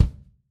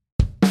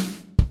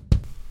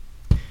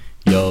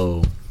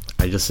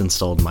just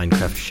installed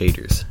Minecraft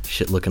shaders.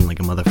 Shit looking like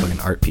a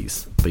motherfucking art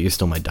piece. But you're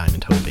still my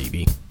Diamond Hoe,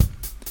 baby.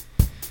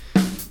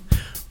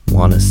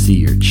 Wanna see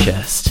your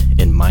chest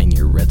and mine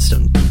your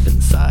redstone deep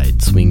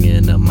inside.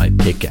 Swinging up my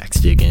pickaxe,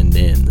 digging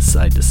in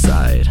side to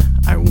side.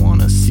 I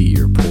wanna see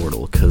your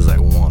portal, cause I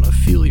wanna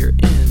feel your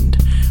end.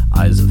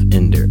 Eyes of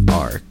Ender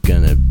are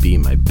gonna be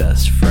my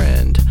best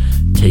friend.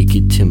 Take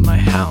it to my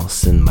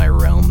house in my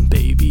realm,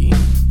 baby.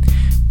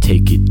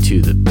 Take it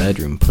to the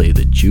bedroom, play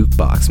the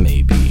jukebox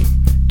maybe.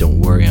 Don't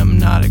worry, I'm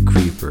not a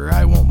creeper,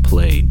 I won't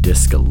play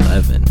disc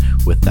 11.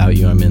 Without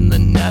you I'm in the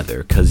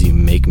nether, cause you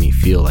make me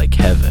feel like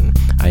heaven.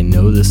 I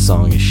know this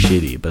song is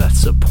shitty, but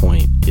that's the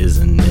point,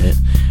 isn't it?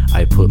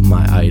 I put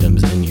my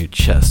items in your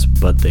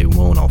chest, but they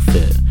won't all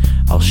fit.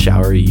 I'll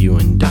shower you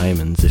in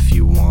diamonds if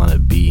you wanna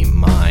be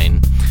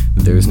mine.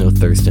 There's no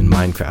thirst in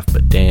Minecraft,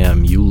 but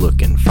damn, you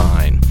looking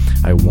fine.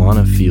 I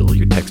wanna feel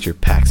your texture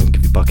packs and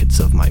give you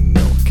buckets of my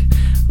milk.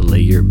 Lay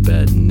your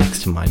bed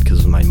next to mine, cause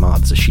with my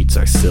mods the sheets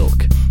are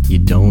silk. You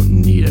don't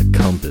need a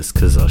compass,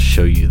 cause I'll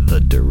show you the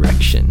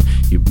direction.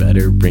 You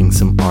better bring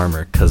some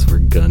armor, cause we're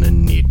gonna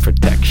need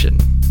protection.